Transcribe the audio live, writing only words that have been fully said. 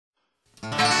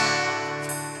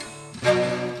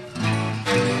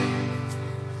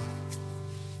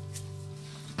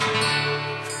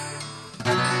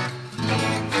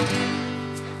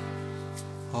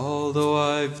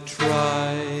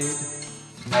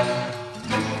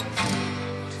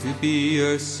to be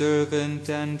your servant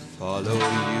and follow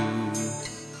you.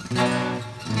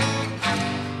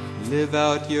 Live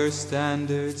out your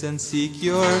standards and seek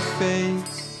your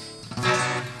face.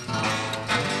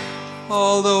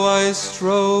 Although I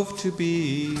strove to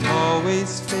be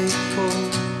always faithful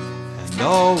and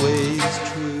always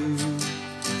true,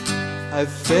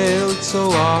 I've failed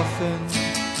so often.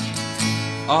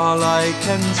 All I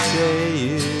can say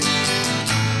is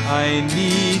I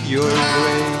need your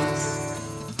grace.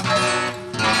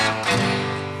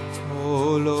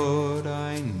 Oh Lord,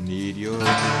 I need your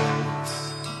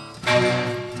grace.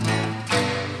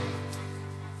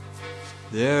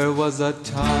 There was a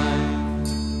time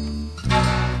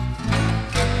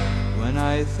when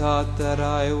I thought that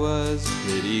I was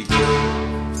pretty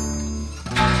good.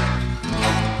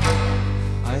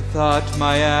 I thought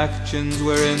my actions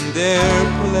were in their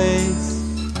place.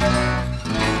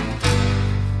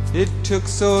 It took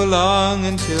so long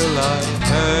until I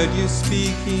heard you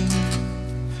speaking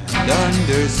and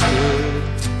understood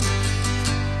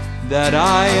that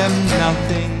I am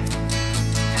nothing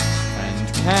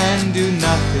and can do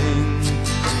nothing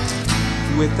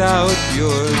without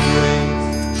your grace.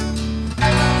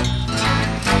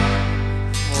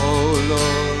 Oh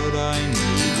Lord, I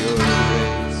need your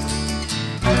grace.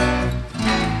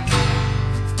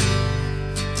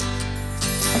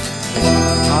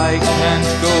 I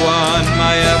can't go on,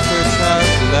 my efforts have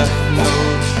left no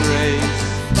trace.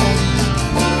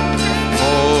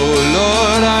 Oh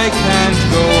Lord, I can't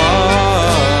go on.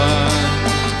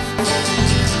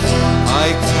 I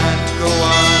can't go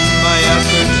on, my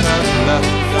efforts have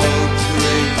left no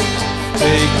trace.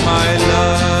 Take my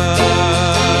life,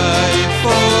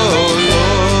 oh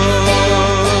Lord.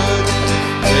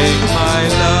 Take my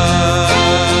life,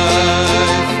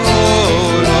 oh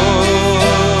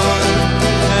Lord,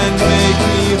 and make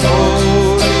me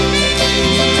holy,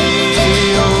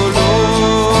 oh Lord.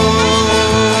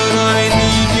 I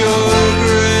need your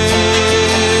grace.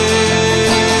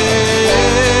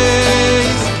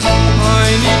 I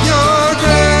need your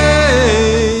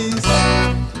grace.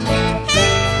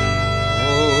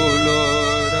 Oh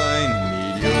Lord, I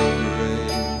need your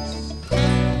grace.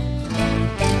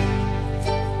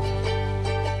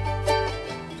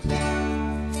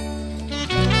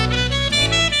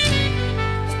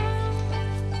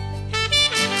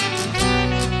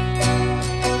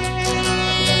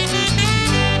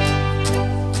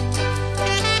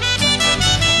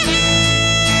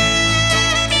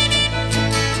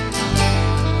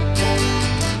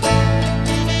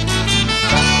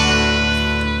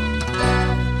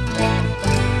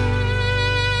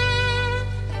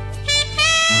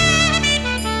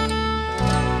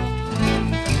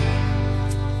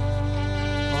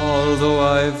 Although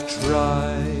I've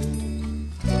tried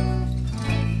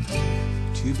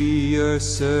to be your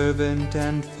servant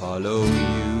and follow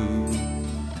you,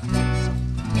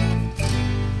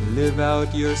 live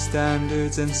out your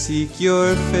standards and seek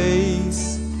your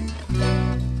face.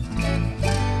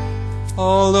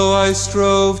 Although I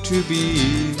strove to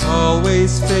be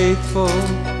always faithful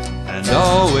and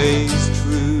always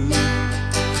true,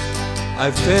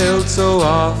 I've failed so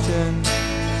often.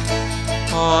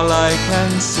 All I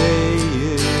can say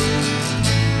is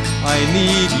I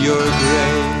need your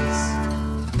grace.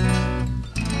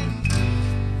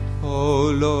 Oh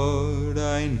Lord,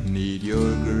 I need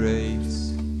your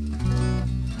grace.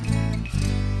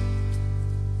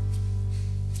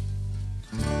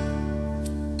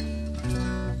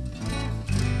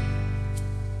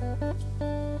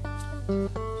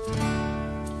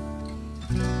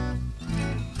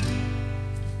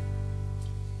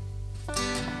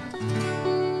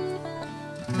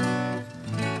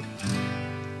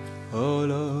 Oh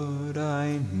Lord,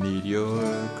 I need your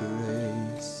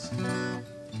grace.